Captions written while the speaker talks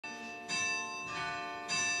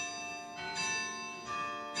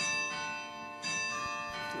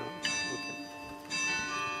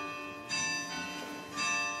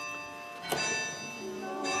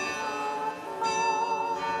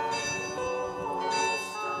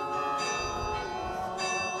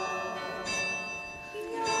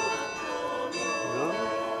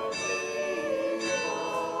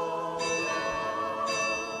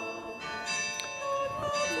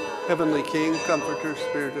Heavenly King, Comforter,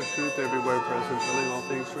 Spirit of Truth, everywhere present, filling all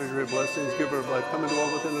things, treasure of blessings, giver of life, come and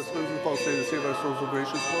dwell within us, cleanse and pulsate and save our souls, O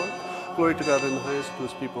gracious Lord. Glory to God in the highest, to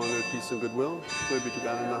his people on earth, peace and goodwill. Glory be to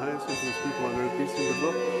God in the highest, and to his people on earth, peace and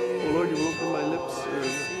goodwill. O Lord, you will open my lips,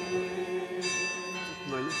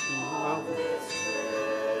 my lips and my mouth.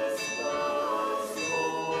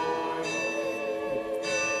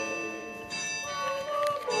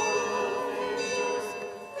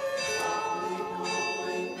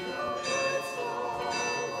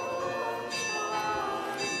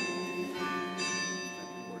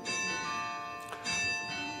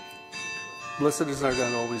 Blessed is our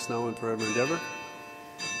God, always, now, and forever and ever.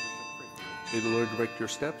 May the Lord direct your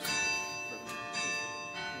steps.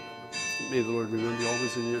 May the Lord remember you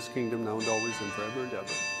always in his kingdom, now and always, and forever and ever.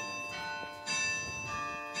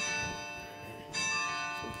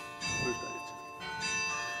 Where's that?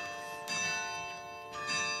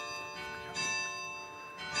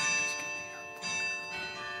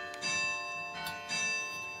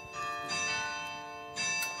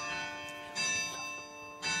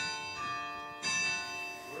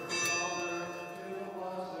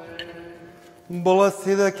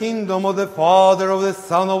 Blessed the kingdom of the Father, of the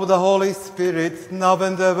Son, of the Holy Spirit, now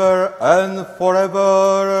and ever and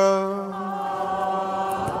forever.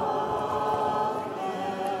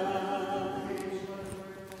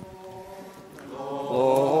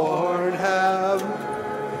 Lord, have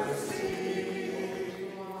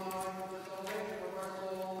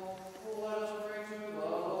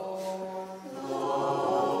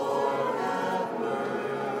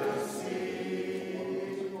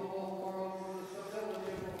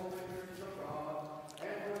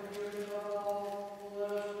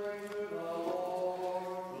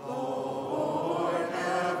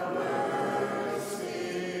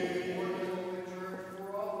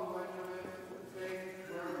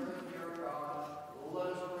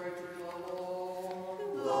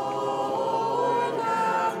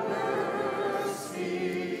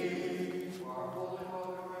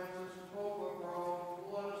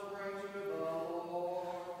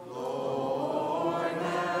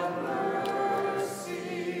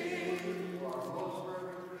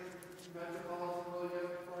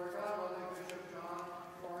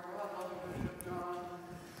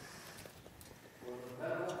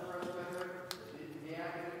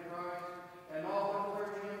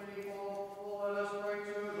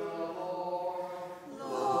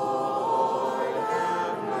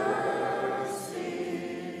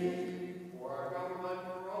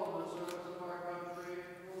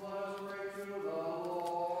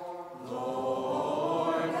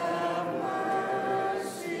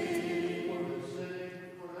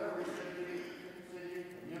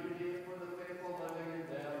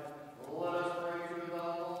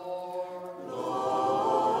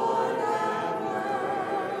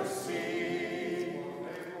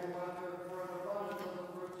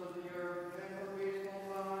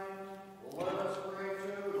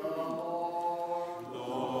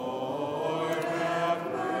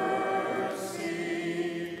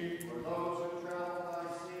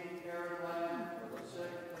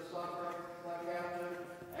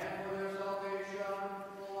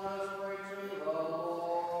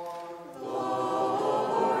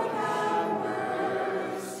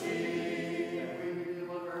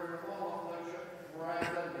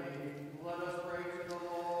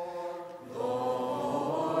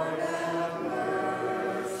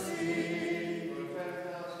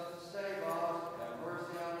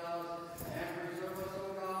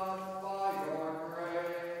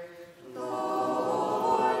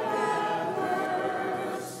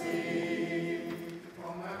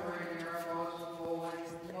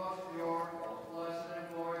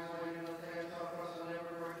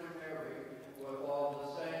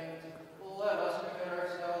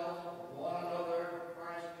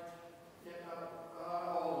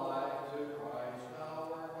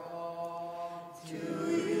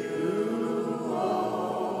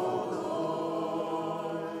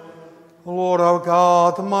Lord our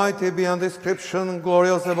God, mighty beyond description,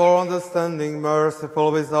 glorious above all understanding,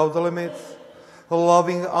 merciful without limits,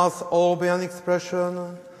 loving us all beyond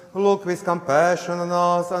expression, look with compassion on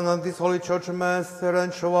us and on this holy church, Master,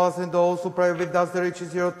 and show us in those who pray with us the riches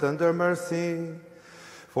of your tender mercy.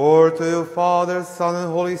 For to you, Father, Son,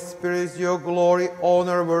 and Holy Spirit, is your glory,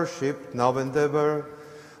 honor, worship, now and ever,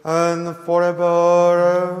 and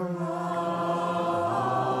forever.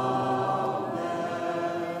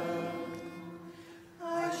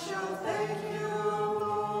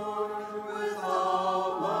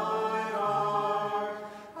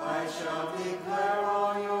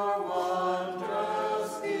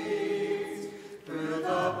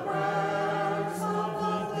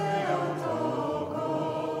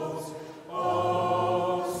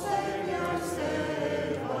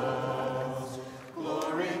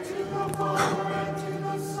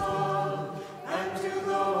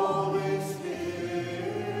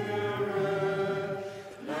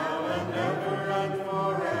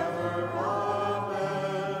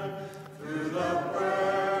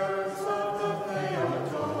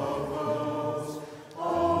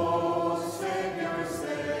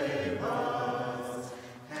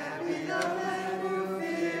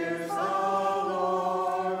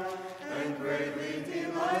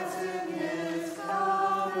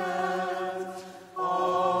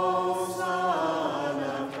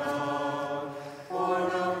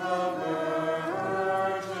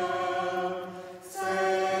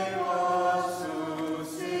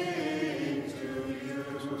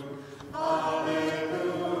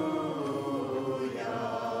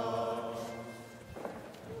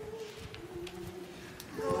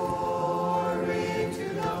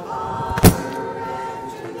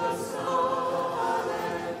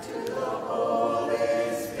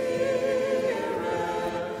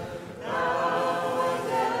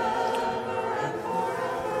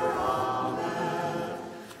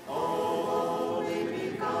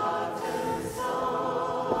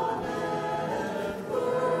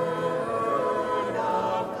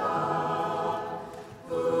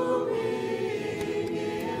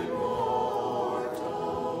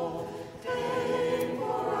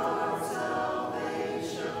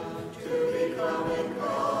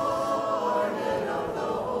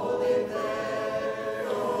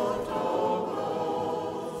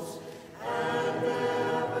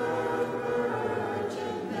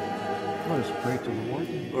 Let us pray to the Lord.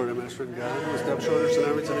 Lord, our Master and God, who established orders and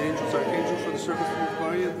armies and angels, archangels for the service of your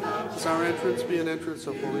glory, and as our entrance be an entrance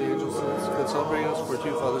of holy angels, and celebrate us for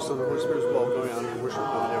you, Father, Son, and Holy Spirit, all glory, honor, and worship,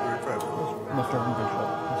 now and ever and forever. Lift our bishop.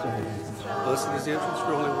 Let's say his names. Blessed is the entrance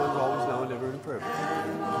for holy ones, always, now, and ever and forever.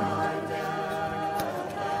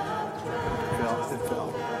 It fell.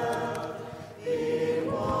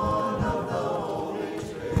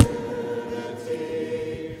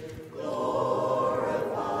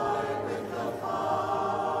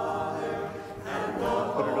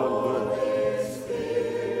 Put it on wood.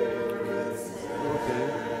 Okay.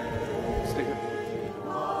 Stick it.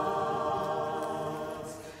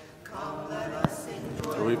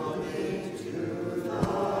 Are we?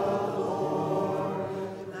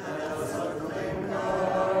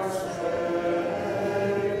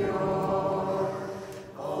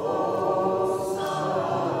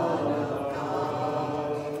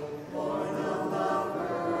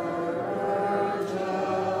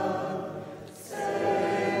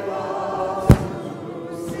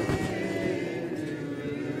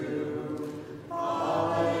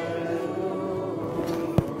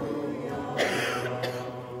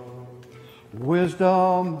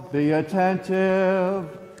 Wisdom, be attentive.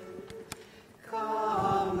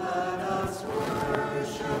 Come, let us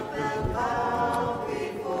worship and bow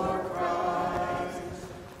before Christ.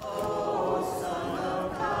 O Son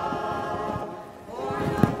of God,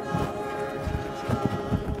 born of the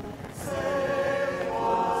Virgin, save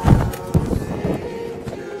us who sing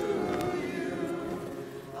to you.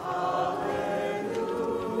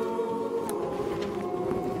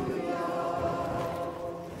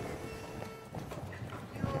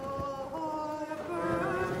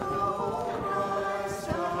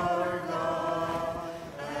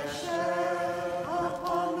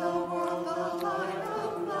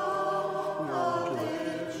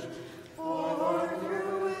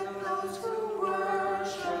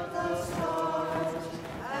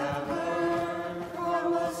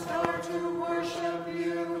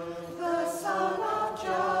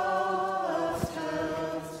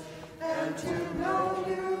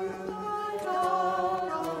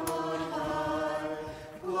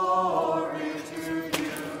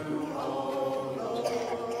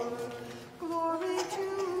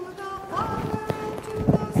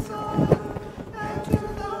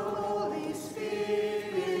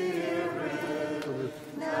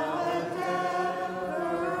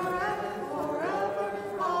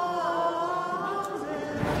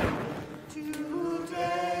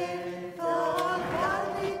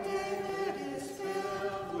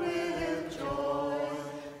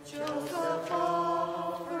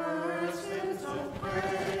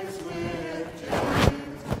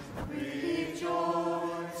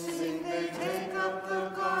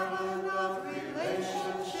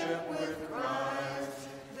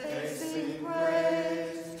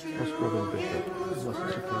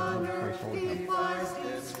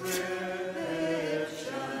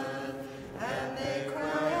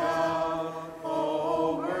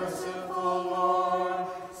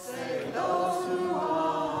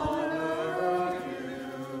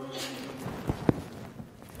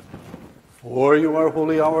 For you are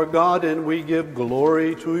holy, our God, and we give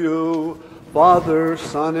glory to you, Father,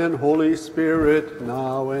 Son, and Holy Spirit,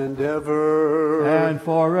 now and ever. And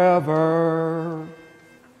forever.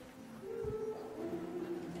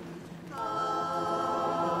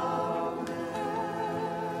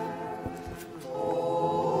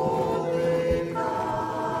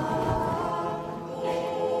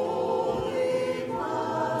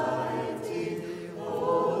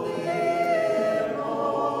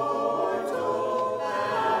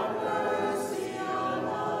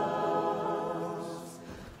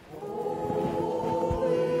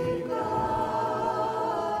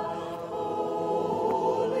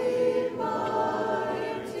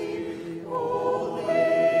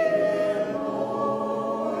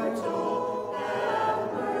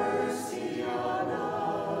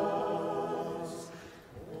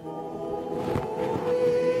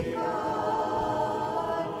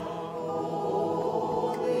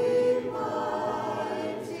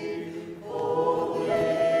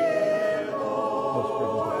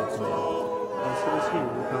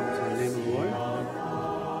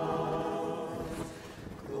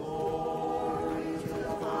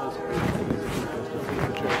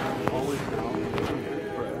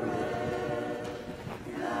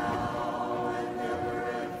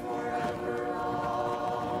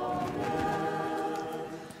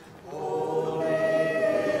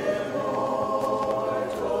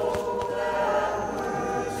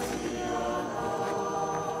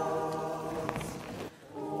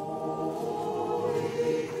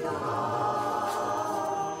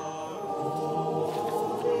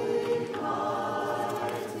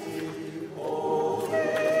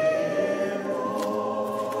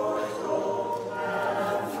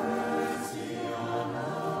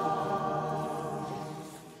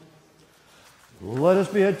 Let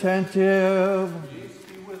us be attentive. Peace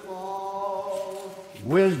be with all.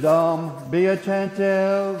 Wisdom, be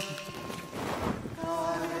attentive.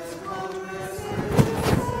 God is wondrous in his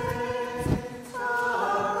ways, the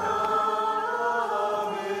God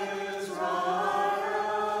of Israel,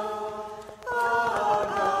 the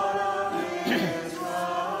God of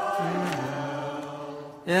Israel.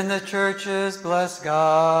 In the churches, bless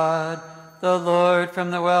God, the Lord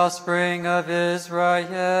from the wellspring of Israel.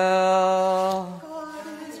 God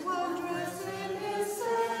is wondrous in his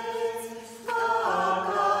saints, the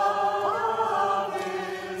God of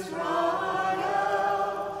Israel,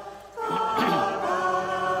 the God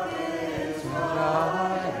of Israel.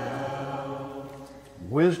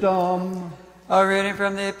 Wisdom, A reading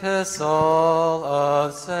from the Epistle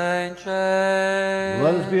of St. James.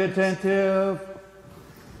 let us be attentive.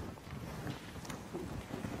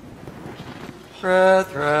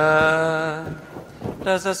 Brethren,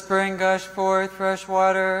 does a spring gush forth fresh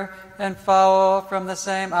water and foul from the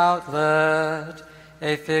same outlet?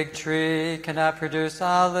 A fig tree cannot produce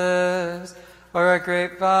olives, or a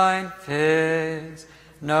grapevine figs.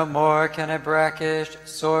 No more can a brackish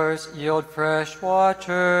source yield fresh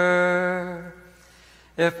water.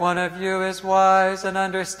 If one of you is wise and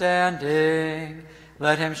understanding,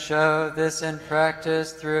 let him show this in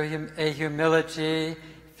practice through a humility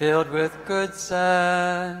filled with good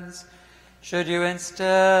sense. Should you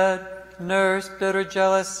instead nurse bitter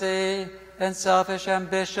jealousy and selfish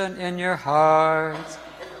ambition in your hearts,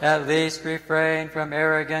 at least refrain from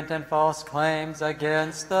arrogant and false claims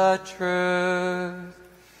against the truth.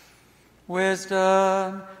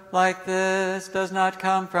 Wisdom like this does not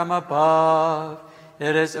come from above.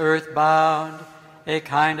 It is earthbound, a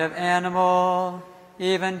kind of animal,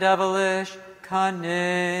 even devilish,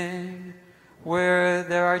 cunning. Where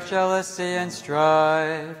there are jealousy and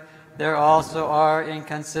strife, there also are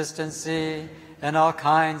inconsistency and all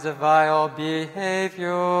kinds of vile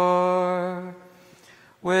behavior.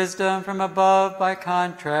 Wisdom from above, by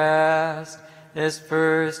contrast, is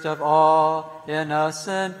first of all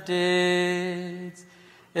innocent deeds.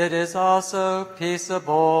 It is also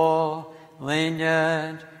peaceable,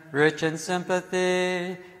 lenient, rich in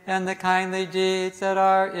sympathy, and the kindly deeds that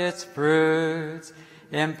are its fruits,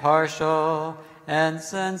 impartial and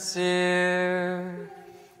sincere.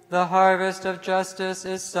 The harvest of justice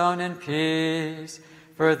is sown in peace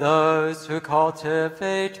for those who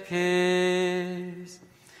cultivate peace.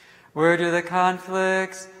 Where do the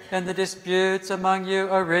conflicts and the disputes among you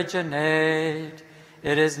originate?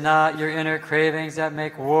 It is not your inner cravings that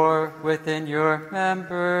make war within your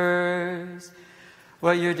members.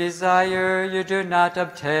 What you desire you do not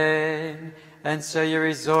obtain, and so you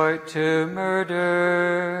resort to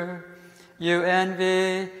murder. You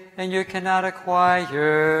envy, and you cannot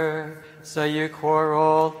acquire, so you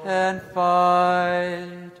quarrel and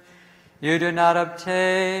fight. You do not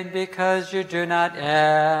obtain because you do not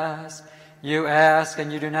ask. You ask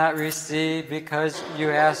and you do not receive because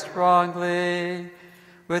you asked wrongly,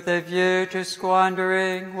 with a view to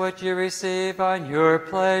squandering what you receive on your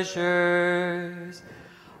pleasures.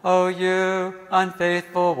 O you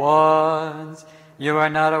unfaithful ones, you are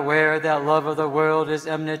not aware that love of the world is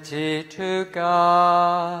enmity to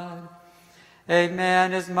God. A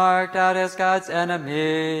man is marked out as God's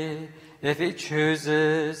enemy if he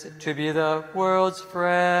chooses to be the world's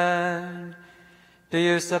friend. Do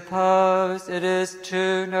you suppose it is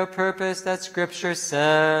to no purpose that Scripture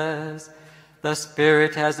says, the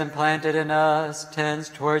Spirit has implanted in us tends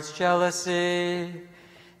towards jealousy?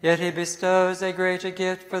 Yet he bestows a greater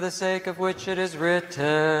gift for the sake of which it is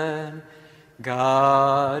written,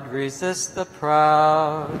 God resists the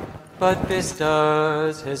proud, but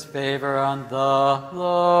bestows his favor on the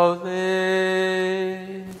lowly.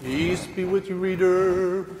 Peace be with you,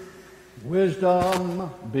 reader.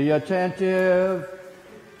 Wisdom, be attentive.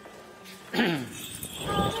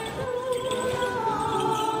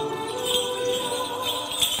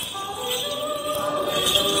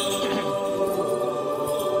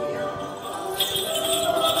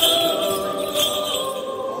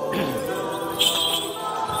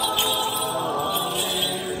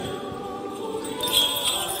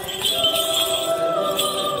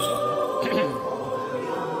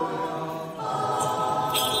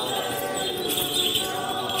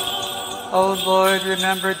 O Lord,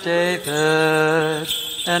 remember David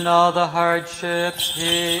and all the hardships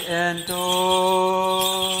he endured.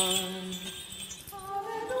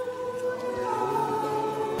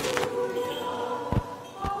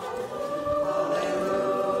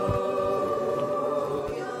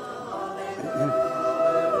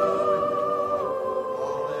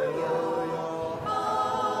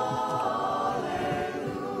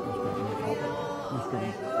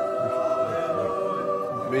 Me.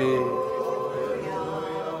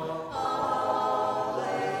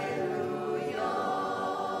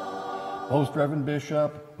 Most Reverend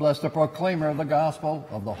Bishop, bless the proclaimer of the gospel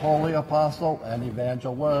of the holy apostle and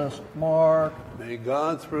evangelist Mark. May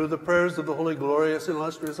God, through the prayers of the holy, glorious, and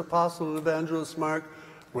illustrious apostle and evangelist Mark,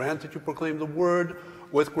 grant that you proclaim the word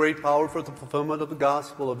with great power for the fulfillment of the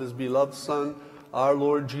gospel of his beloved Son, our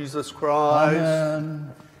Lord Jesus Christ.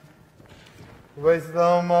 Amen.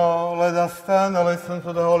 Wisdom, let us stand and listen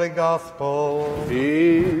to the holy gospel.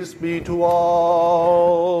 Peace be to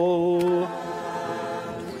all.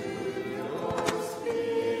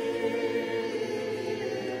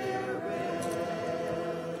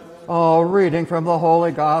 A reading from the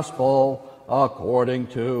Holy Gospel according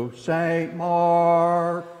to St.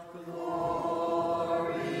 Mark.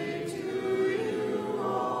 Glory to you,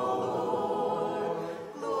 O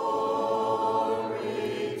Lord.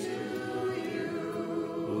 Glory to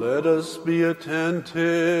you. Let us be attentive.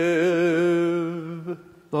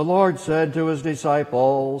 The Lord said to his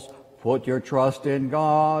disciples, "Put your trust in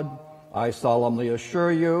God. I solemnly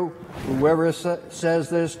assure you, whoever says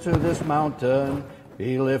this to this mountain,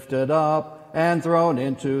 be lifted up and thrown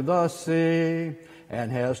into the sea,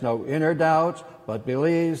 and has no inner doubt, but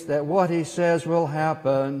believes that what he says will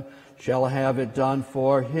happen, shall have it done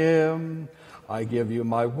for him. I give you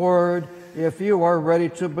my word, if you are ready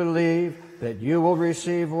to believe that you will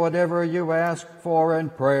receive whatever you ask for in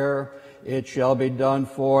prayer, it shall be done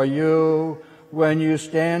for you. When you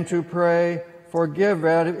stand to pray, forgive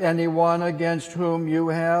anyone against whom you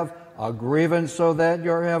have a grievance, so that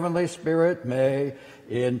your heavenly Spirit may,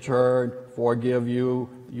 in turn, forgive you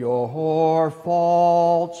your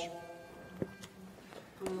faults."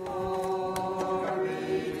 Glory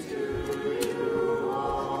to you, O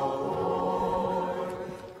Lord.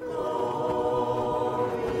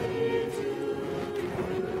 Glory to you.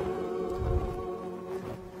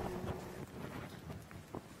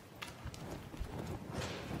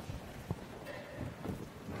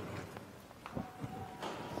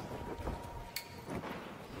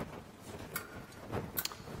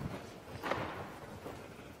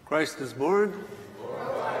 Christ is born.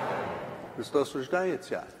 Christos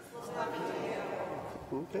rождается.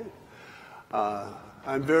 Okay.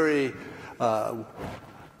 I'm very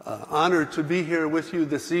honored to be here with you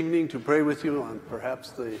this evening to pray with you on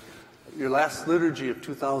perhaps your last liturgy of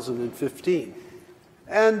 2015.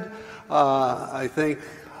 And I thank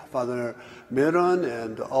Father Miron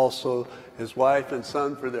and also his wife and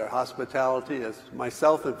son for their hospitality, as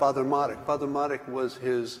myself and Father Marek. Father Marek was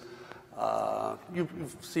his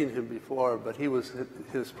you've seen him before, but he was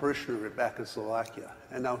his parishioner back in Slovakia,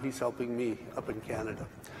 and now he's helping me up in Canada.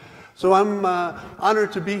 So I'm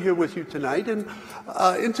honored to be here with you tonight. And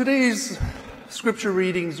in today's scripture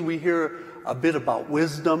readings, we hear a bit about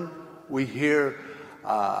wisdom, we hear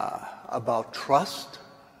about trust,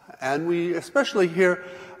 and we especially hear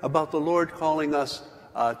about the Lord calling us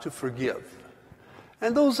to forgive.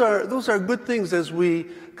 And those are good things as we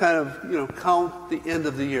kind of count the end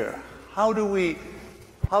of the year. How do we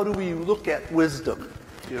look at wisdom?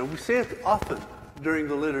 We say it often during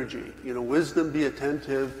the liturgy. Wisdom, be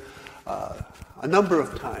attentive, a number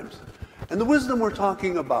of times. And the wisdom we're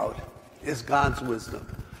talking about is God's wisdom,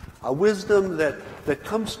 a wisdom that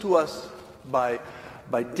comes to us by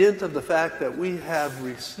dint of the fact that we have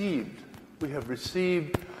received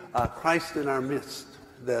Christ in our midst.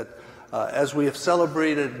 That as we have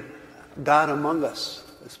celebrated God among us,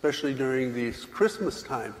 especially during this Christmas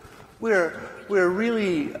time, we're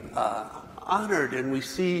really honored, and we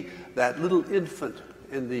see that little infant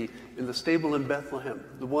in the stable in Bethlehem,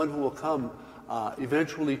 the one who will come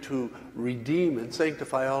eventually to redeem and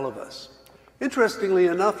sanctify all of us. Interestingly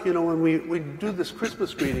enough, when we do this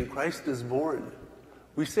Christmas greeting, Christ is born,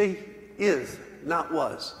 we say is, not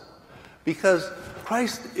was, because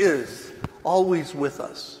Christ is always with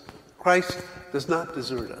us. Christ does not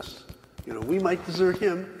desert us. We might desert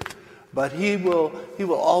him, but he will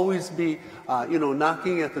always be,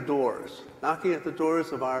 knocking at the doors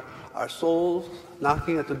of our souls,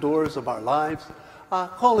 knocking at the doors of our lives,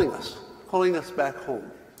 calling us back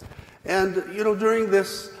home. And, during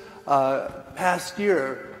this past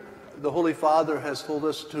year, the Holy Father has told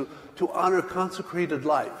us to honor consecrated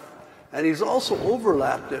life. And he's also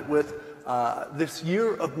overlapped it with this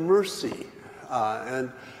year of mercy.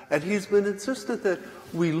 And he's been insistent that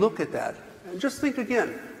we look at that. And just think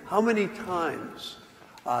again, how many times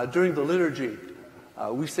during the liturgy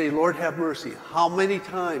we say, "Lord, have mercy"? How many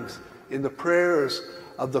times in the prayers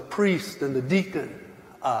of the priest and the deacon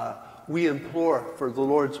we implore for the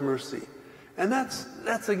Lord's mercy? And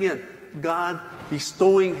that's again, God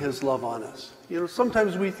bestowing his love on us. You know,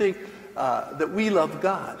 sometimes we think that we love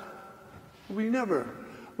God. We never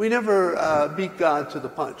beat God to the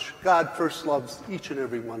punch. God first loves each and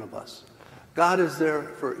every one of us. God is there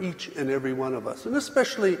for each and every one of us, and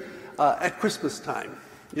especially at Christmas time.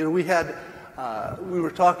 You know, we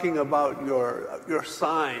were talking about your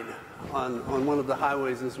sign on one of the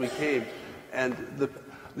highways as we came, and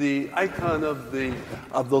the icon of the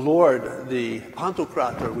Lord, the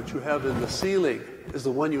Pantocrator, which you have in the ceiling, is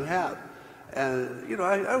the one you have. And you know,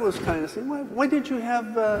 I was kind of saying, why did you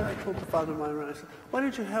have? I told the Father Myron, I said, why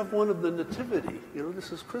did you have one of the Nativity? You know,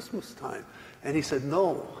 this is Christmas time. And he said,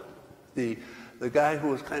 no. The guy who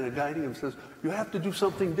was kind of guiding him says, you have to do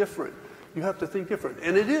something different. You have to think different.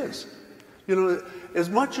 And it is. You know, as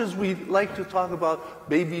much as we like to talk about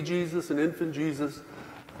baby Jesus and infant Jesus,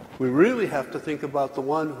 we really have to think about the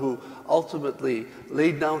one who ultimately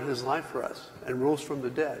laid down his life for us and rose from the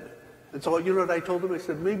dead. And so, you know what I told him? I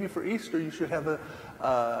said, maybe for Easter you should have an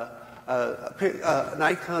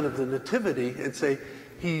icon of the Nativity and say,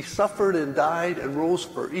 he suffered and died and rose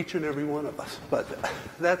for each and every one of us. But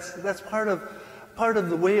that's part of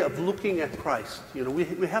the way of looking at Christ. You know,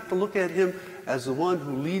 we have to look at him as the one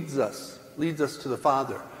who leads us to the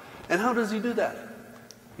Father. And how does he do that?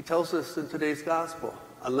 He tells us in today's gospel,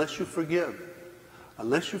 unless you forgive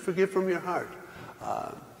from your heart.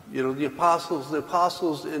 You know, the apostles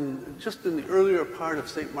in the earlier part of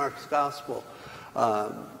St. Mark's gospel,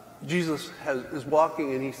 Jesus is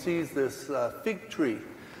walking and he sees this fig tree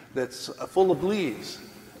that's full of leaves,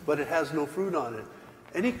 but it has no fruit on it.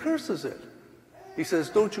 And he curses it. He says,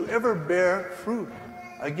 don't you ever bear fruit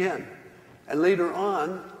again. And later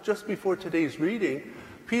on, just before today's reading,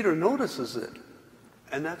 Peter notices it.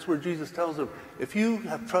 And that's where Jesus tells him, if you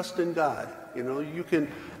have trust in God, you know, you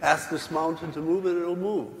can ask this mountain to move and it'll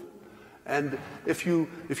move. And if you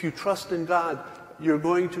trust in God, you're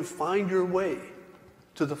going to find your way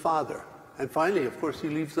to the Father. And finally, of course, he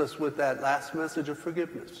leaves us with that last message of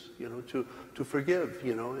forgiveness, you know, to forgive,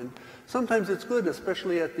 you know. And sometimes it's good,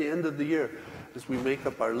 especially at the end of the year, as we make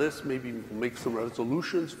up our list, maybe we'll make some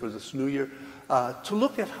resolutions for this new year, to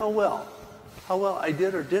look at how well I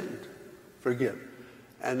did or didn't forgive.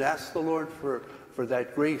 And ask the Lord for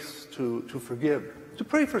that grace to forgive. To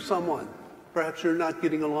pray for someone perhaps you're not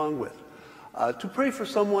getting along with. To pray for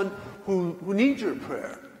someone who needs your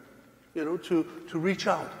prayer. You know, to reach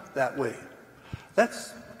out that way.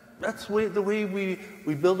 That's the way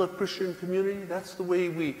we build a Christian community. That's the way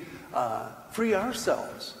we free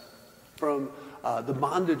ourselves from the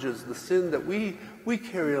bondages, the sin that we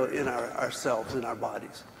carry in ourselves, in our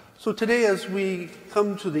bodies. So today, as we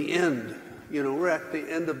come to the end, you know, we're at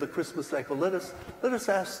the end of the Christmas cycle. Let us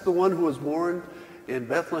ask the one who was born in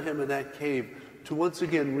Bethlehem in that cave to once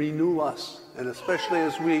again renew us, and especially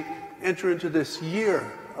as we enter into this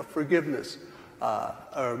year of forgiveness,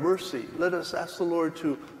 or mercy, let us ask the Lord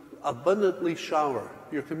to abundantly shower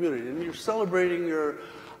your community. And you're celebrating your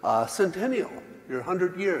centennial, your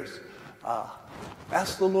 100 years.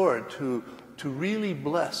 Ask the Lord to really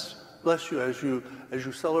bless you as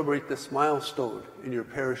you celebrate this milestone in your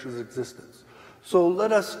parish's existence. So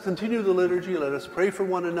let us continue the liturgy, let us pray for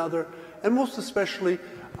one another, and most especially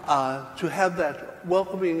to have that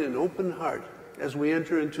welcoming and open heart as we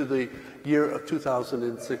enter into the year of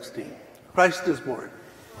 2016. Christ is born.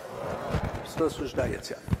 Христос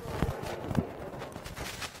рождається.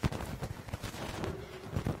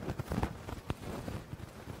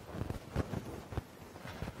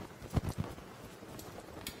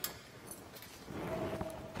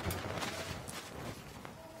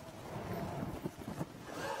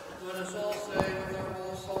 Let us all say with our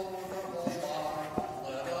whole soul, with our whole mind,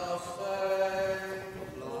 let us say,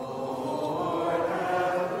 Lord,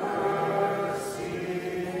 have mercy.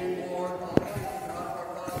 Lord, Almighty God, our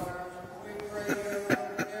fathers, we pray you,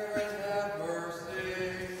 hear and have mercy.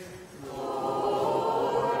 Lord,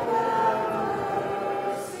 have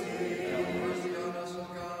mercy. Have mercy on us, O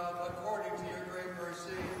God, according to your great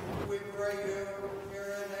mercy. We pray you, hear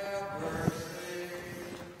and have mercy.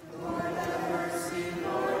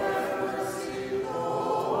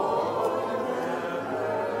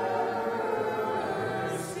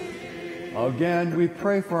 Again, we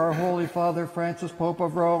pray for our Holy Father Francis, Pope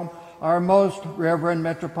of Rome, our most Reverend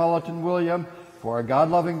Metropolitan William, for our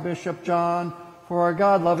God-loving Bishop John, for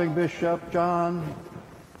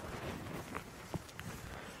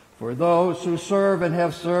those who serve and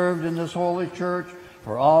have served in this holy church,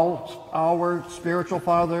 for all our spiritual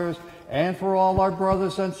fathers, and for all our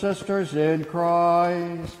brothers and sisters in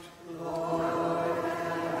Christ.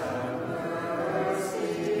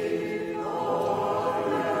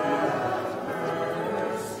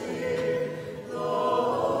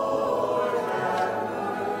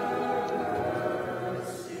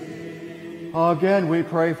 Again, we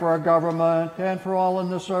pray for our government and for all in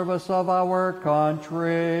the service of our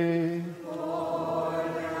country.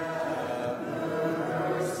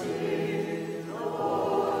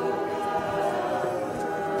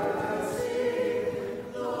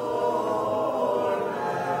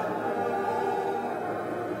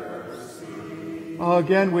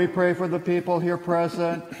 Again, we pray for the people here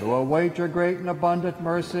present who await your great and abundant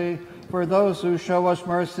mercy, for those who show us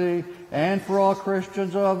mercy, and for all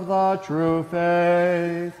Christians of the true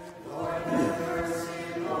faith. Lord, have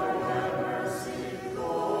mercy, Lord, have mercy,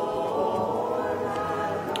 Lord,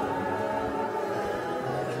 have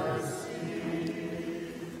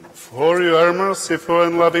mercy. For you are merciful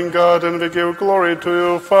and loving God, and we give glory to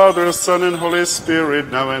you, Father, Son, and Holy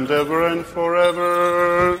Spirit, now and ever and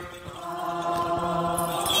forever.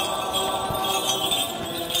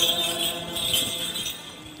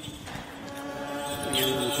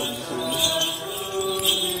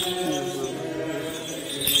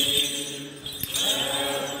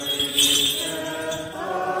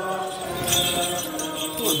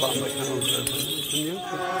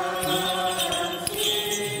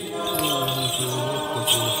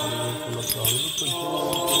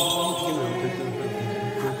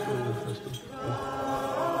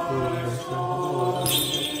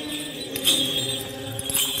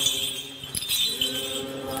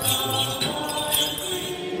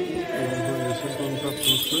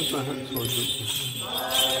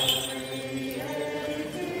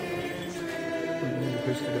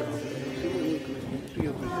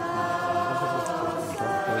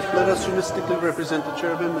 Let us mystically represent the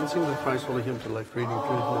cherubim and sing the thrice holy hymn to life, reading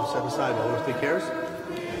truth, and set aside all earthly cares.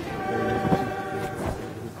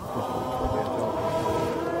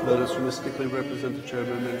 Let us mystically represent the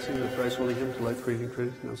cherubim and sing the thrice holy hymn to life, reading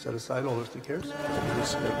truth, and set aside all earthly cares.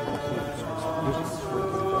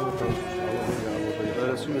 Let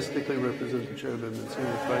us mystically represent the cherubim and sing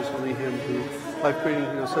the thrice holy hymn to life, reading,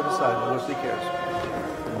 and set aside all earthly cares.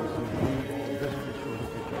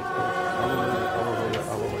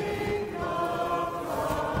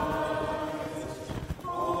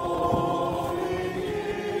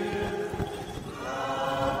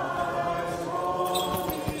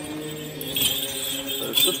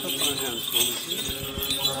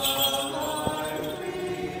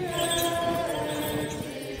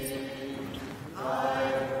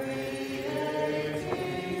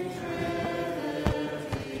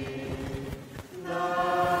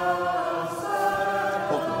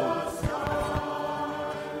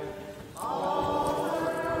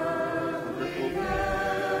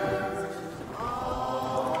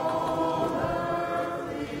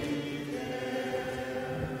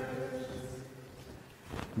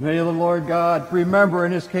 May the Lord God remember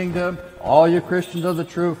in his kingdom all you Christians of the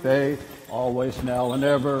true faith, always, now, and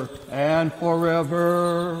ever, and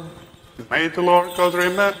forever. May the Lord God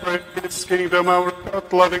remember in his kingdom our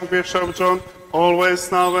God-loving Bishop John,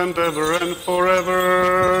 always, now, and ever, and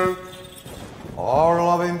forever. Our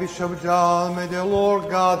loving Bishop John, may the Lord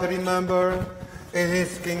God remember in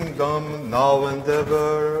his kingdom now and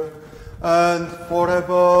ever and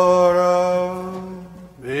forever.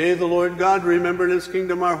 May the Lord God remember in his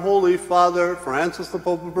kingdom our Holy Father, Francis the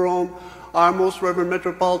Pope of Rome, our most Reverend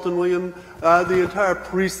Metropolitan William, the entire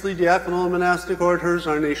priestly, diaconal, and monastic orders,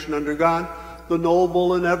 our nation under God, the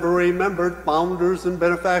noble and ever remembered founders and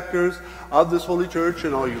benefactors of this holy church,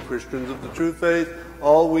 and all you Christians of the true faith,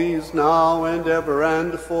 always, now, and ever,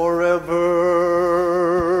 and forever.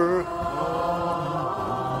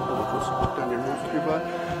 Put down your rosary blood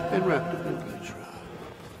and wrapped up in pledge.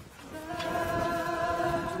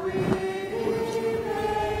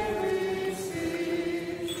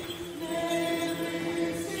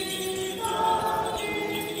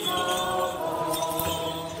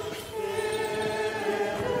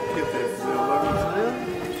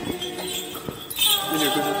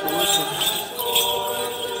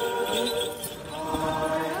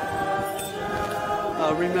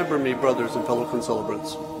 Remember me, brothers and fellow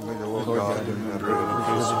concelebrants. May the Lord God remember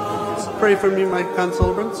Pray for me, my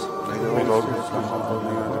concelebrants. May the Lord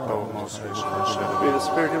May the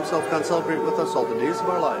Spirit himself concelebrate with us all the days of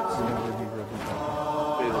our lives.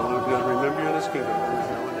 May the Lord God remember you in his kingdom,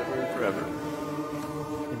 now and ever and forever.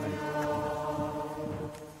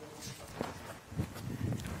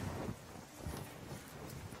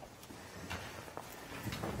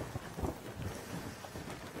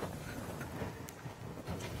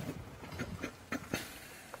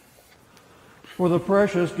 For the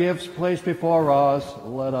precious gifts placed before us,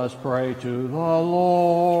 let us pray to the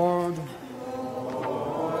Lord.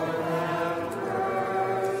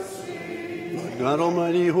 Lord God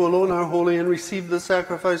Almighty, who alone are holy, and receive the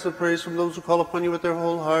sacrifice of praise from those who call upon you with their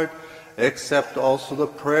whole heart, Accept also the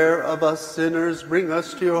prayer of us sinners. Bring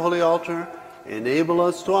us to your holy altar. Enable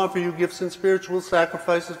us to offer you gifts and spiritual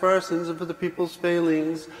sacrifices for our sins and for the people's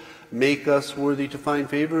failings. Make us worthy to find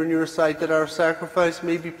favor in your sight, that our sacrifice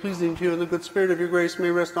may be pleasing to you, and the good spirit of your grace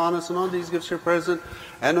may rest on us and on these gifts here present,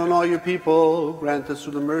 and on all your people. Grant us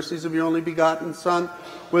through the mercies of your only begotten Son,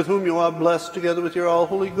 with whom you are blessed, together with your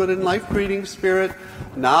all-holy, good, and life-creating Spirit,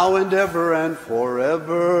 now and ever and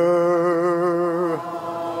forever.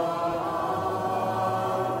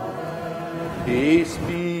 Peace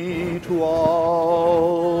be to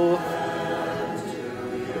all.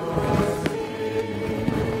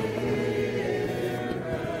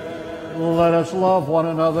 Let us love one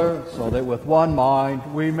another, so that with one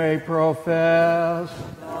mind we may profess.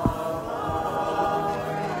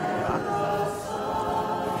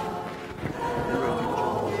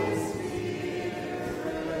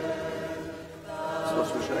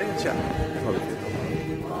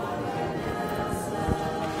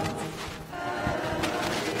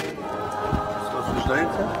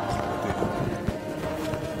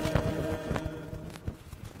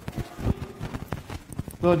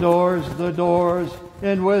 The doors,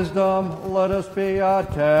 in wisdom let us be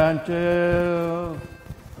attentive.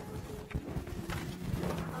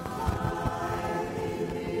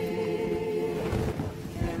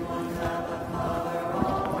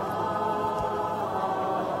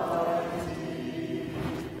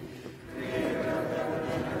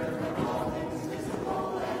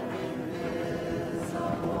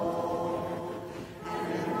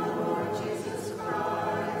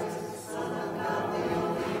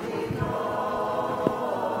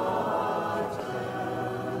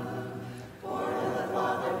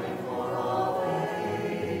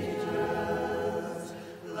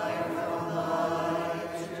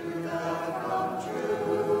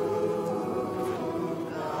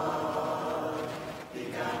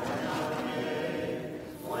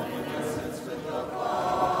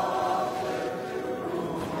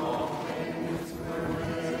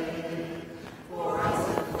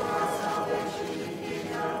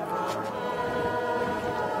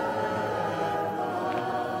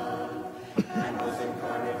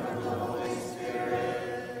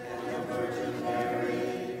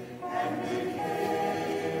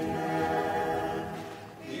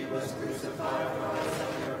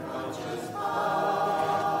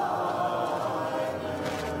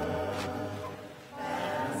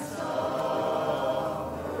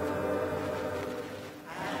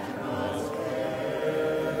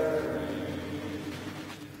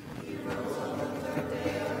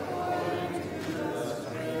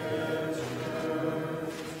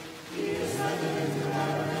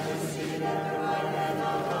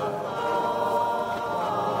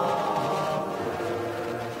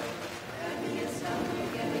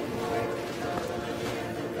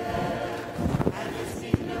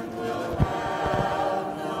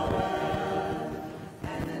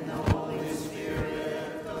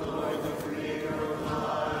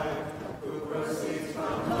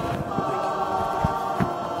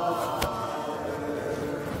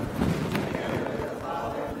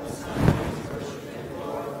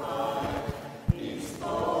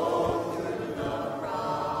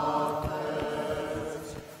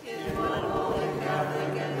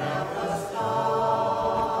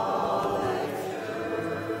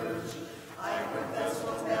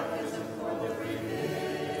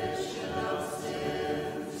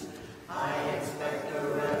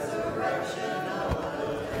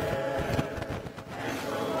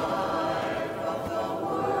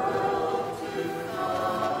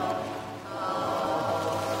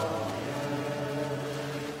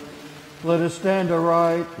 Let us stand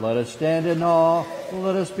aright, let us stand in awe,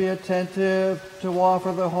 let us be attentive to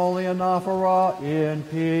offer the holy anaphora in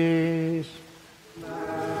peace.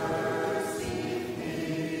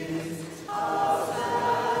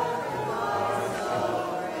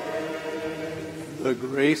 The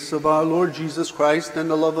grace of our Lord Jesus Christ and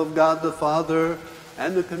the love of God the Father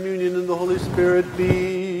and the communion of the Holy Spirit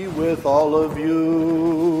be with all of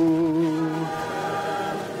you.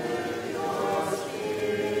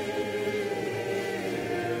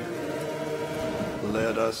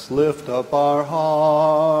 Let us lift up our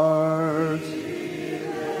hearts.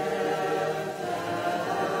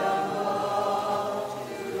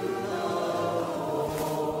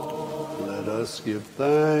 Let us give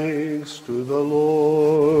thanks to the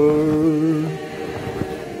Lord.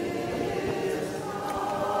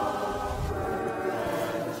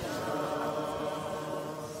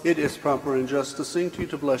 It is proper and just to sing to you,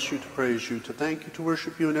 to bless you, to praise you, to thank you, to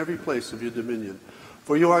worship you in every place of your dominion.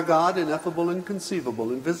 For you are God, ineffable,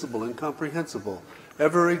 inconceivable, invisible, incomprehensible,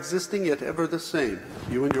 ever existing, yet ever the same.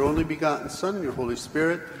 You and your only begotten Son and your Holy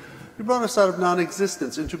Spirit, you brought us out of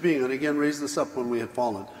non-existence into being and again raised us up when we had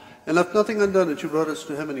fallen, and left nothing undone that you brought us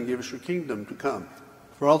to heaven and gave us your kingdom to come.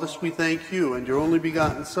 For all this we thank you and your only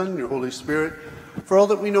begotten Son and your Holy Spirit, for all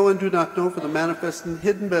that we know and do not know, for the manifest and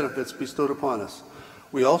hidden benefits bestowed upon us.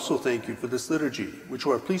 We also thank you for this liturgy, which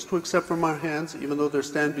you are pleased to accept from our hands, even though there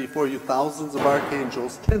stand before you thousands of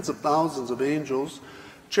archangels, tens of thousands of angels,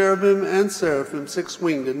 cherubim and seraphim,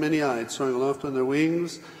 six-winged and many-eyed, soaring aloft on their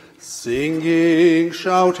wings, singing,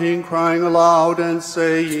 shouting, crying aloud, and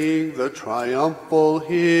saying the triumphal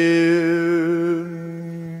hymn.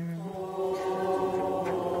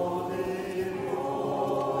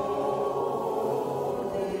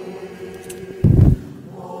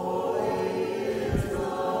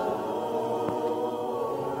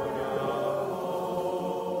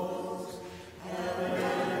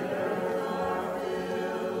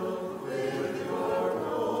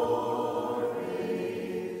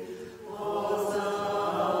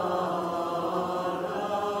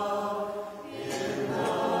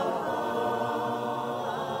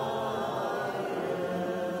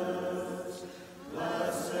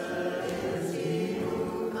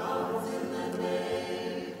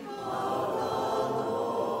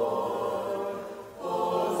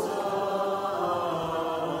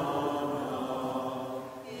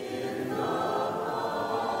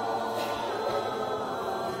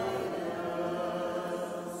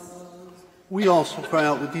 We also cry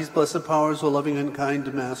out with these blessed powers, O loving and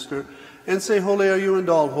kind Master, and say, Holy are you and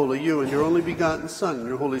all holy, you and your only begotten Son and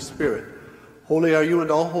your Holy Spirit. Holy are you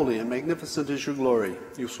and all holy, and magnificent is your glory.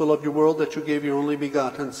 You so loved your world that you gave your only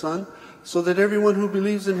begotten Son, so that everyone who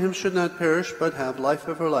believes in him should not perish, but have life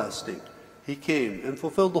everlasting. He came and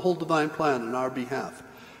fulfilled the whole divine plan on our behalf.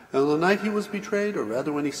 And on the night he was betrayed, or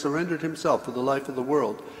rather when he surrendered himself for the life of the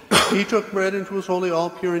world, he took bread into his holy, all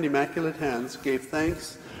pure and immaculate hands, gave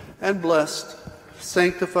thanks, and blessed,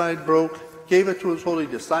 sanctified, broke, gave it to his holy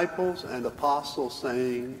disciples and apostles,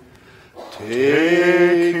 saying,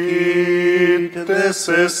 Take, eat, this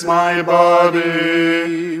is my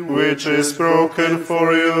body, which is broken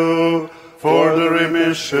for you, for the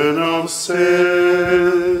remission of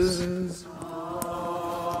sins.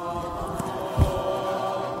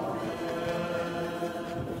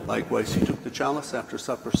 Likewise, he took the chalice after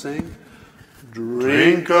supper, saying,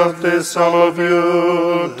 Drink of this, all of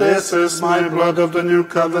you. This is my blood of the new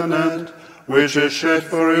covenant, which is shed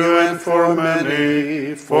for you and for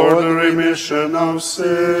many, for the remission of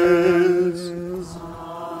sins.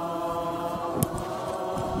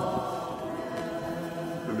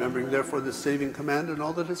 Remembering therefore this saving command and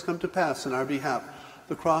all that has come to pass in our behalf,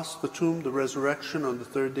 the cross, the tomb, the resurrection on the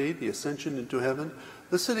third day, the ascension into heaven,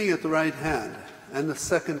 the sitting at the right hand, and the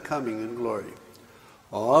second coming in glory.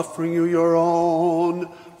 Offering you your own,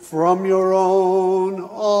 from your own,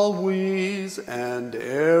 always and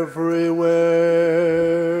everywhere.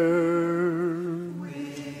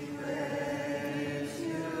 We praise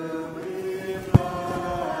you, we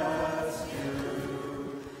bless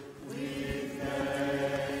you, we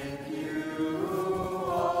thank you,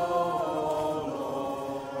 O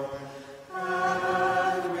Lord,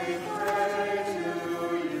 and we pray to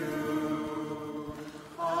you,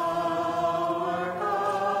 our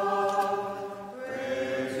God,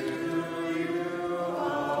 praise to you,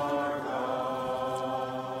 our God.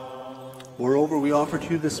 Moreover, we offer to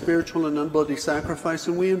you the spiritual and unbloody sacrifice,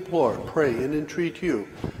 and we implore, pray, and entreat you.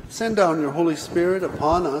 Send down your Holy Spirit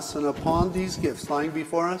upon us and upon these gifts lying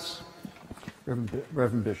before us,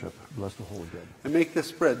 Reverend Bishop, bless the holy bread. and make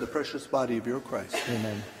this bread the precious body of your Christ.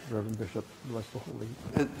 Amen. Reverend Bishop, bless the holy.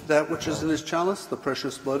 And that which is in his chalice, the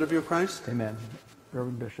precious blood of your Christ, Amen.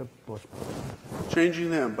 Reverend Bishop, bless. changing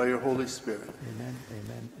them by your Holy Spirit. Amen.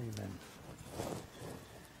 Amen. Amen.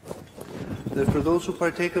 That for those who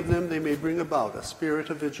partake of them, they may bring about a spirit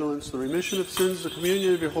of vigilance, the remission of sins, the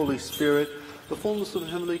communion of your Holy Spirit, the fullness of the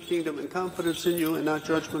heavenly kingdom, and confidence in you, and not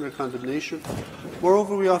judgment or condemnation.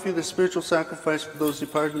 Moreover, we offer you the spiritual sacrifice for those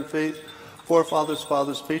departed in faith, forefathers,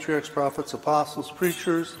 fathers, patriarchs, prophets, apostles,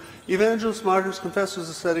 preachers, evangelists, martyrs, confessors,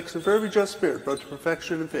 ascetics, and for every just spirit brought to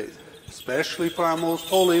perfection in faith, especially for our most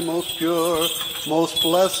holy, most pure, most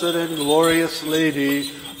blessed and glorious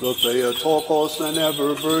Lady, the Theotokos and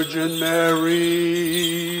ever Virgin Mary.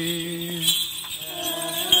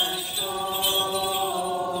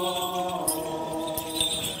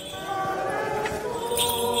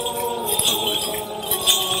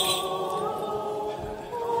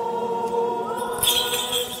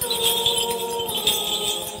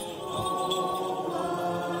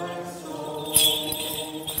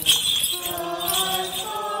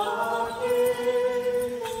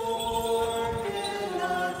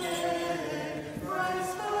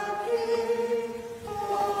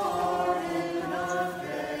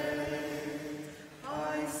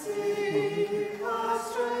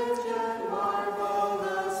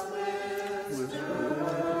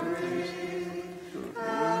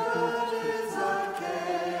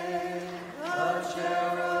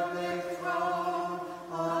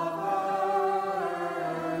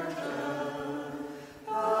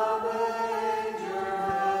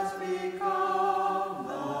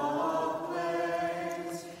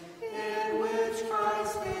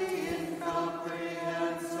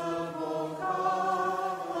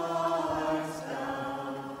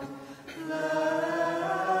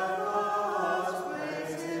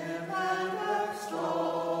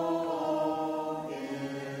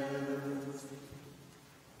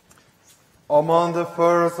 Among the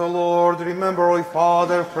first, O Lord, remember Holy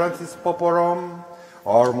Father Francis Poporum,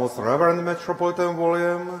 our most reverend Metropolitan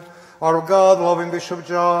William, our God-loving Bishop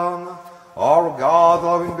John, our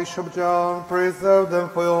God-loving Bishop John. Preserve them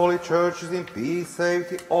for your holy churches in peace,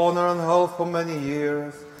 safety, honor, and health for many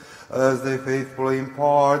years, as they faithfully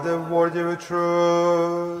impart the word of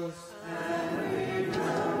truth.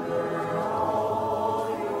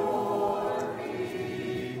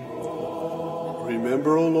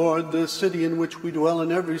 Remember, O Lord, the city in which we dwell,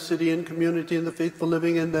 and every city and community, and the faithful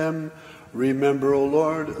living in them. Remember, O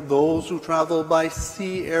Lord, those who travel by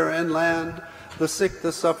sea, air, and land, the sick,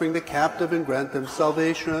 the suffering, the captive, and grant them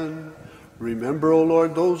salvation. Remember, O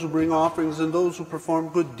Lord, those who bring offerings, and those who perform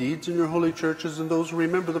good deeds in your holy churches, and those who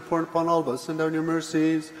remember the poor upon all of us, and down your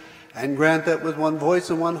mercies. And grant that with one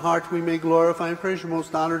voice and one heart we may glorify and praise your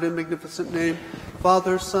most honored and magnificent name,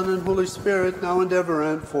 Father, Son, and Holy Spirit, now and ever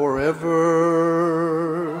and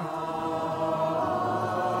forever.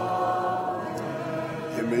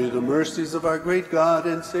 And may the mercies of our great God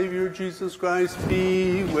and Savior Jesus Christ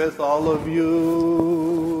be with all of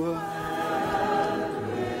you.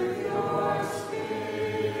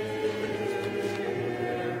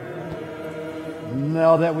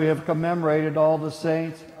 Now that we have commemorated all the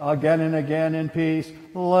saints again and again in peace,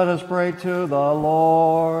 let us pray to the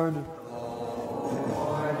Lord.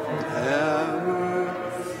 Have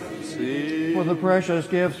mercy. For the precious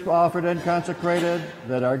gifts offered and consecrated,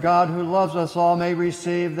 that our God who loves us all may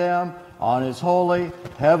receive them on his holy,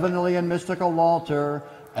 heavenly, and mystical altar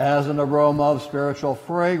as an aroma of spiritual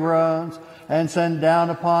fragrance, and send down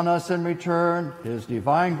upon us in return his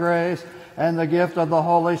divine grace and the gift of the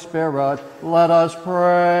Holy Spirit. Let us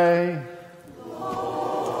pray.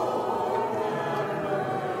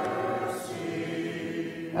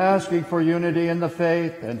 Asking for unity in the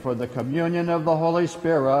faith and for the communion of the Holy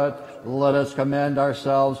Spirit, let us commend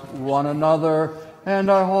ourselves, one another, and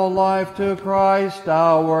our whole life to Christ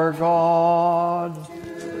our God.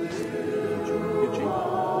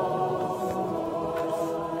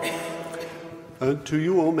 Unto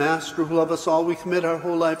you, O Master, who love us all, we commit our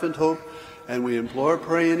whole life and hope, and we implore,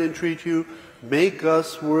 pray, and entreat you, make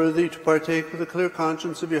us worthy to partake with a clear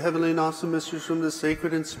conscience of your heavenly and awesome mysteries from this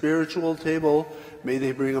sacred and spiritual table. May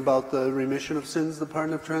they bring about the remission of sins, the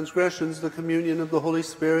pardon of transgressions, the communion of the Holy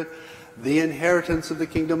Spirit, the inheritance of the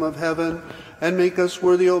kingdom of heaven, and make us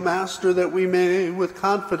worthy, O Master, that we may, with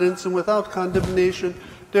confidence and without condemnation,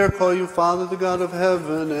 dare call you Father, the God of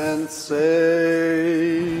heaven, and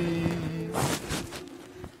say...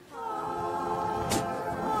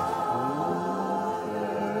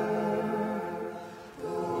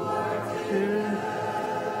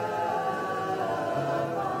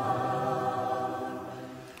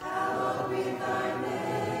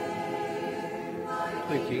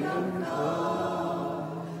 The kingdom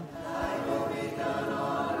come, thy will be done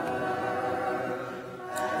on earth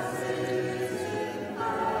as it is in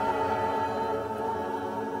heaven.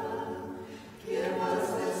 Give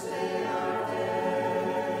us this day our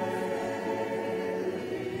daily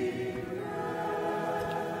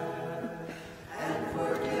bread, and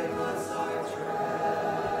forgive us our trespasses,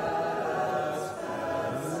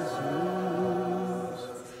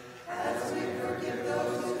 as we forgive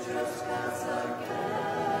those who trespass against us.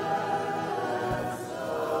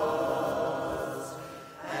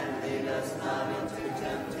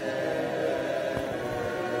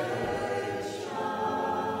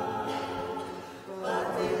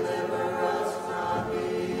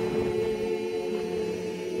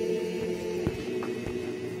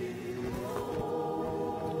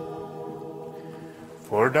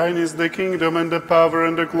 For thine is the kingdom and the power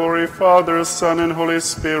and the glory, Father, Son, and Holy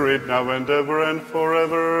Spirit, now and ever and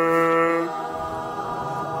forever.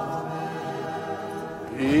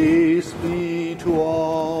 Peace be to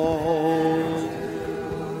all.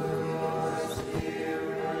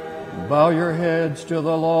 Bow your heads to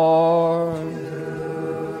the Lord.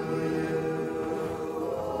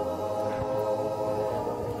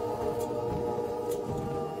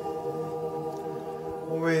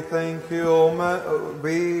 We thank you,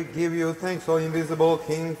 we give you thanks, O invisible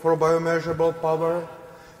King, for by immeasurable power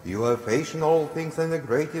you have fashioned all things, and the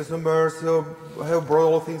greatest of mercy have brought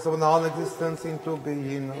all things of non-existence into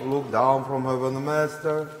being. Look down from heaven,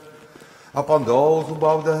 Master, upon those who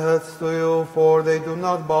bow their heads to you, for they do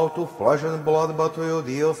not bow to flesh and blood, but to you,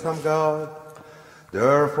 the awesome God.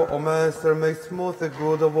 Therefore, O Master, make smooth the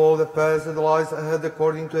good of all the past that lies ahead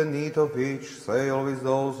according to the need of each. Sail with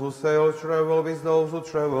those who sail, travel with those who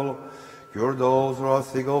travel, cure those who are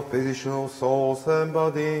sick, of physician of souls and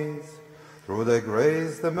bodies. Through the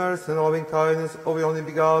grace, the mercy, and loving kindness of your only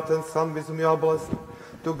begotten Son, with whom you are blessed,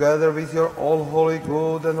 together with your all-holy,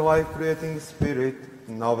 good, and life-creating Spirit,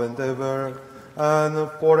 now and ever, and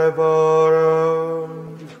forever.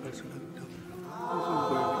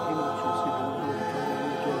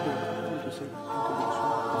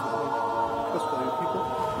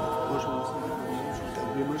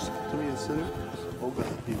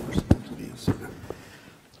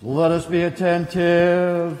 Let us be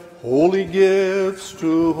attentive. Holy gifts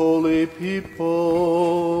to holy people.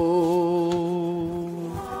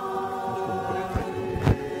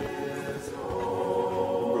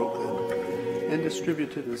 Broken and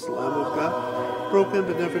distributed as the Lamb of God, broken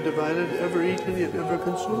but never divided, ever eaten yet never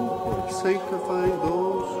consumed, sanctifying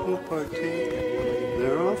those who partake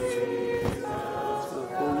thereof. The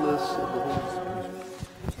fullness of the Holy Spirit.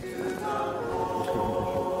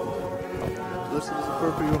 Blessed is the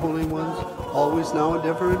prayer for your holy ones, always, now, and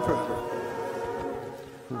ever, and forever.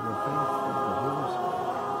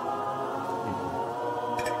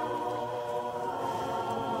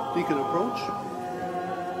 Deacon, approach.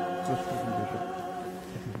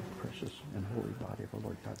 Precious and holy body of our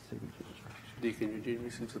Lord God, Savior Jesus Christ. Deacon Eugene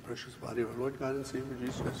receives the precious body of our Lord God and Savior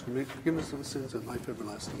Jesus Christ, who may forgive us of the sins and life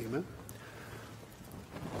everlasting. Amen.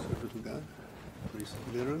 Servant of God,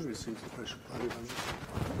 receives the precious body of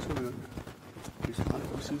our Lord.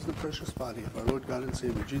 Receives the precious body of our Lord God and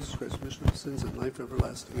Savior Jesus Christ, remission of sins and life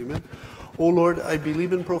everlasting. Amen. O Lord, I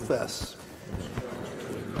believe and profess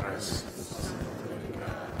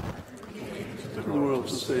the world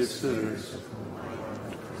to save sinners.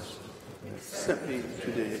 Set me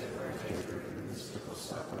today,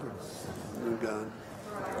 O God.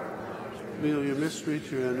 Reveal your mystery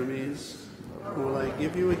to your enemies. Will I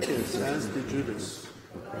give you a kiss, as did Judas?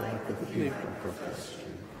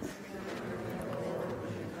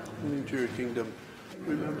 Into your kingdom.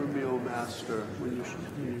 Remember me, O Master, when you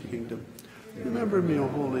should be in your kingdom. Remember me, O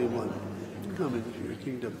Holy One. Come into your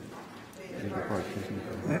kingdom.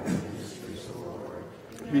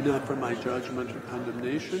 Be not for my judgment or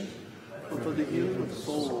condemnation, but for the healing of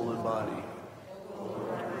soul and body.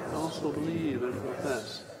 I also believe and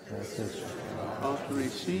profess how to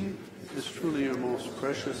receive is truly your most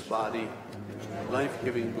precious body,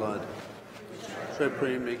 life-giving blood. So I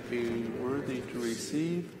pray, make me worthy to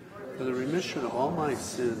receive for the remission of all my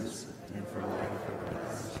sins.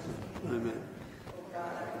 Amen.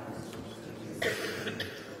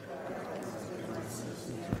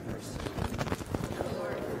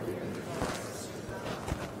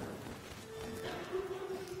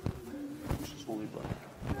 Precious holy blood.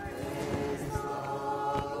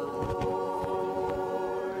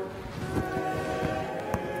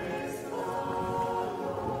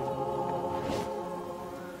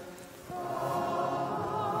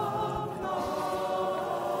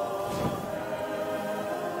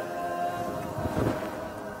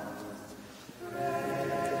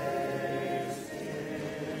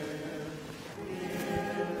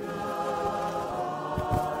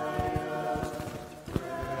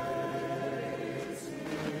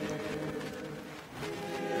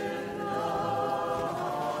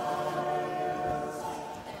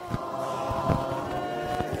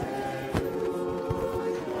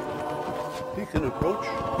 Can approach.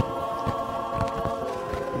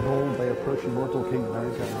 Behold, they approach immortal King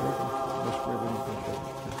Mary, God, most reverend bishop,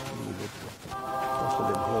 blessed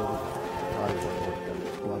and holy,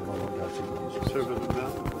 blood of our Lord God, Savior Jesus. Servant of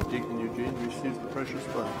God, Deacon Eugene receives the precious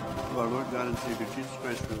blood of our Lord God and Savior Jesus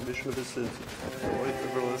Christ for the remission of his sins, for life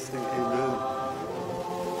everlasting. Amen.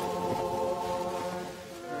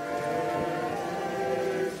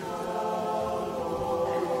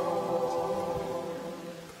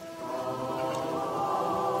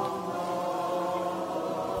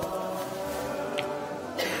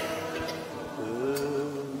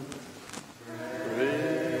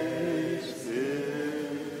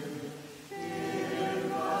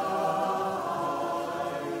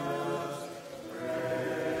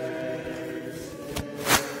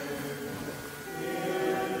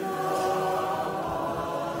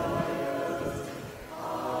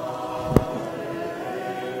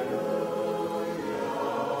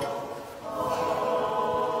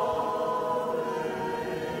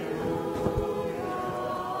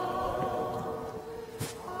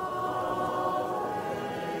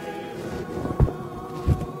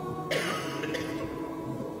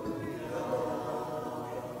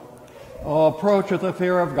 Approach with the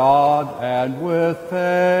fear of God and with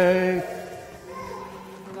faith.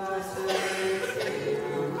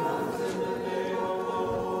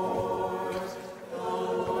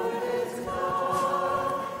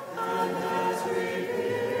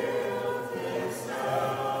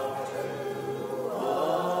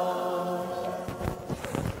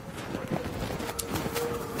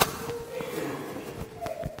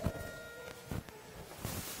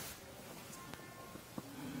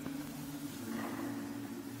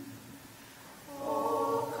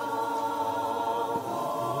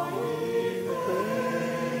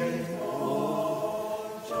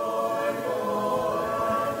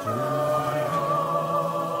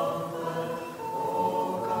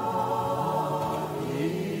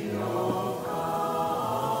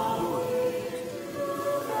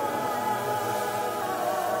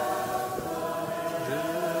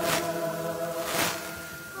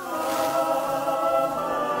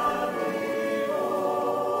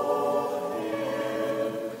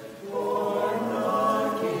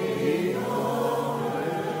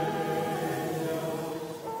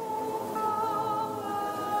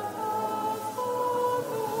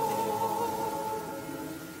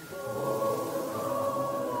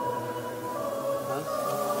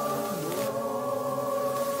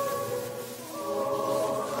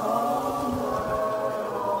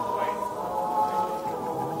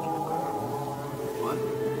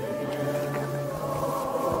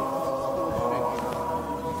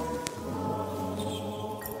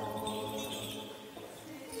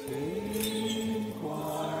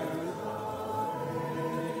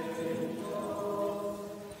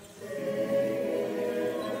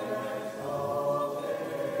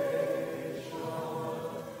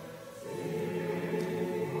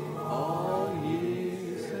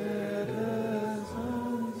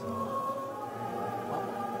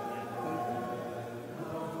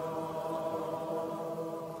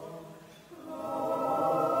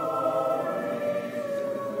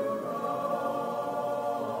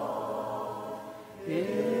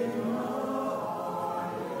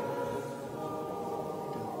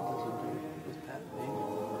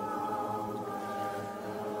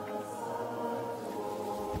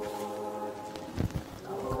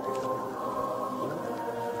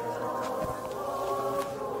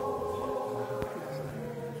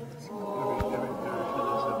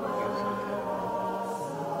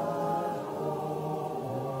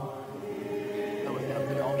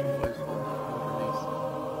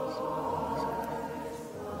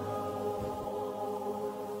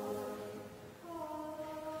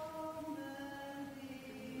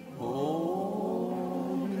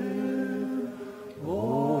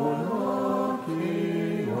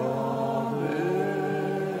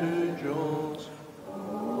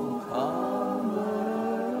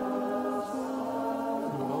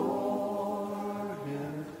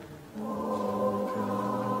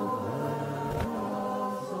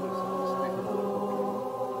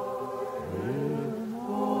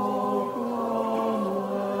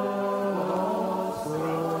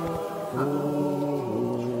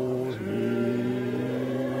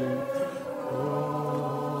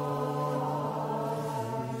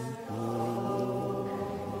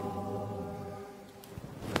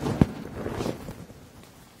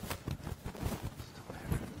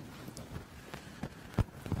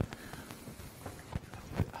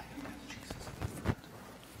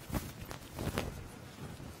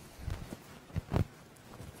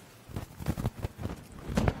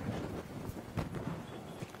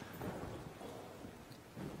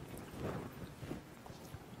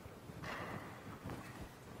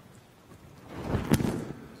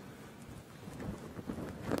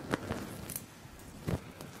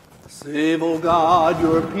 Save, O God,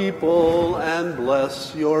 your people, and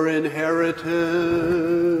bless your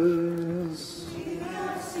inheritance. Be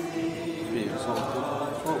exalted.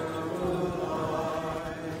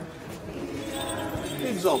 Be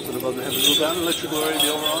exalted above the heavens, O God, and let your glory be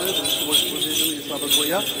over all the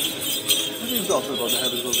earth. Be exalted above the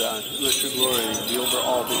heavens, O God, and let your glory be over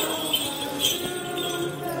all the earth.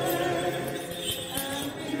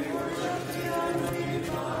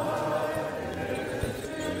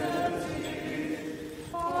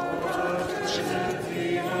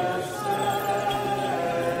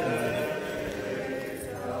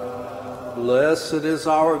 Blessed is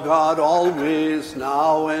our God always,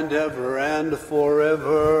 now and ever and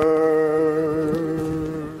forever.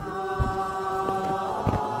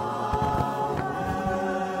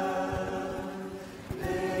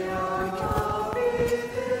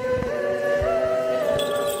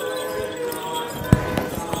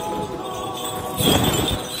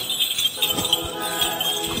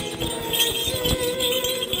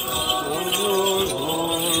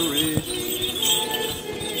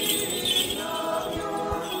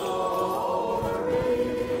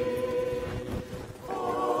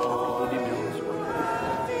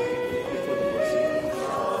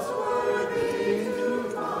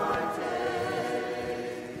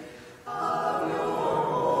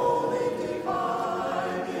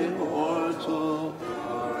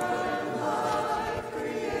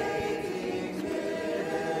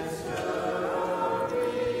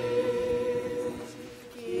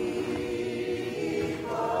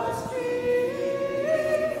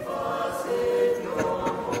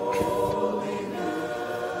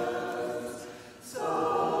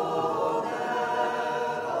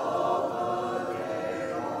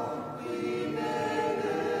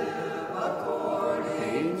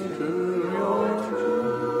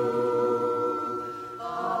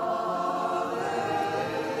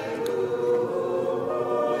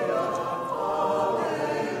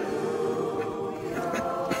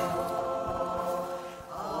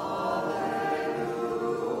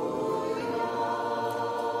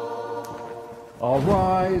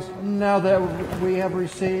 Arise, now that we have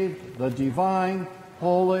received the divine,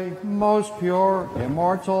 holy, most pure,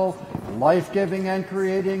 immortal, life-giving and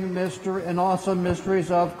creating mystery and awesome mysteries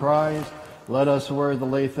of Christ, let us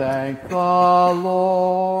worthily thank the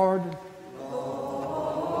Lord.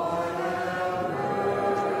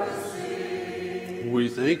 We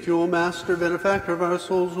thank you, O Master, benefactor of our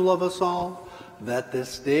souls, who love us all, that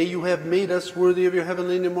this day you have made us worthy of your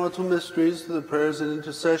heavenly and immortal mysteries, through the prayers and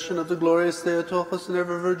intercession of the glorious Theotokos and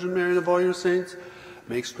ever Virgin Mary and of all your saints.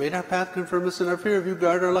 Make straight our path, confirm us in our fear of you,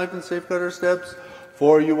 guard our life and safeguard our steps.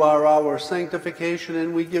 For you are our sanctification,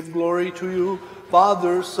 and we give glory to you,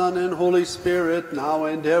 Father, Son, and Holy Spirit, now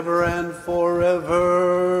and ever and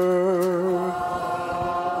forever.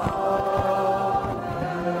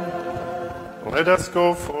 Let us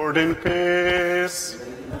go forward in peace.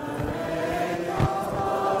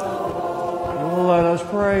 Let us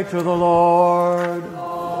pray to the Lord.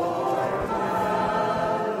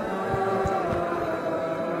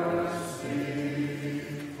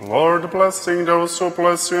 Lord, blessing those who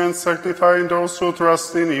bless you and sanctifying those who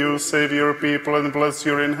trust in you, save your people and bless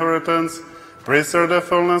your inheritance. Preserve the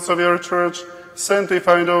fullness of your church,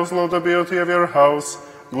 sanctify those love the beauty of your house,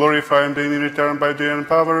 glorify and being returned by thee and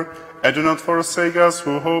power, and do not forsake us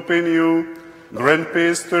who hope in you. Grant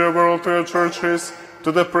peace to your world, to your churches,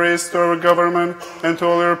 to the praise to our government, and to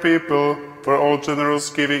all your people, for all generous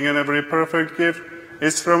giving and every perfect gift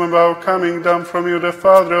is from above, coming down from you, the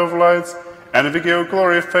Father of lights, and we give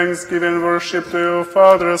glory, thanksgiving, and worship to you,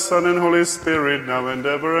 Father, Son, and Holy Spirit, now and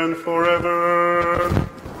ever and forever.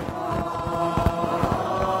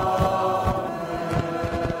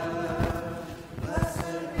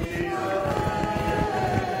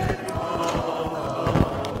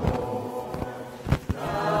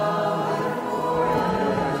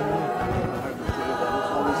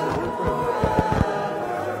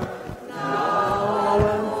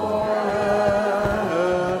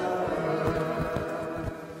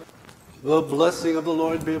 The blessing of the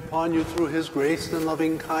Lord be upon you through his grace and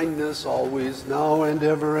loving kindness, always, now and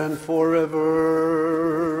ever and forever.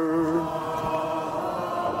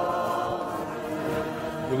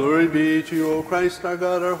 Glory be to you, O Christ, our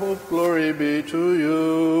God, our hope. Glory be to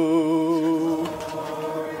you.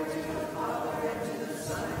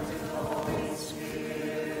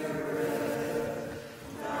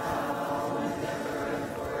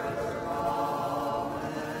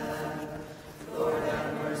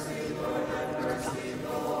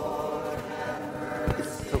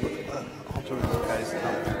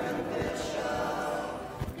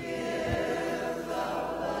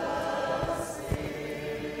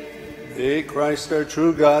 Christ, our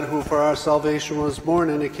true God, who for our salvation was born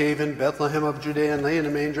in a cave in Bethlehem of Judea and lay in a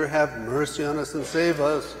manger, have mercy on us and save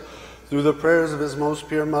us through the prayers of his most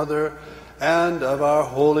pure mother and of our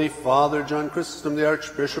holy Father John Chrysostom, the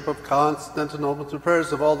Archbishop of Constantinople, through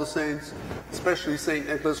prayers of all the saints, especially Saint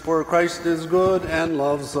Nicholas, for Christ is good and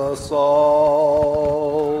loves us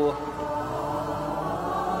all.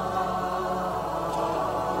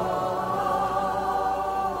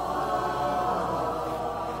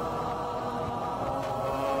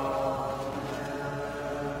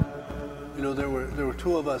 There were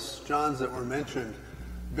two of us Johns that were mentioned.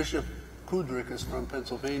 Bishop Kudrick is from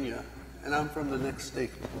Pennsylvania, and I'm from the next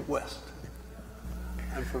state west.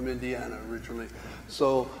 I'm from Indiana originally.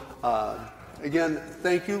 So again,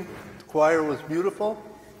 thank you. The choir was beautiful,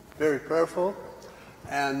 very prayerful,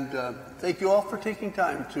 and thank you all for taking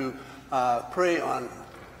time to pray on,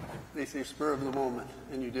 they say, spur of the moment,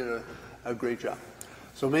 and you did a great job.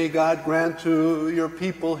 So may God grant to your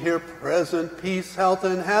people here present peace, health,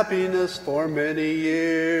 and happiness for many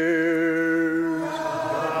years.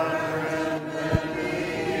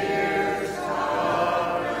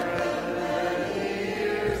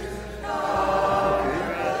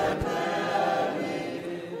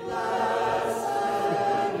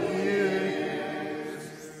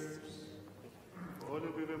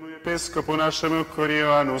 Episkopu našemu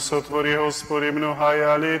Korianu, sotvorí Hospody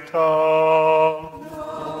mnohá lita.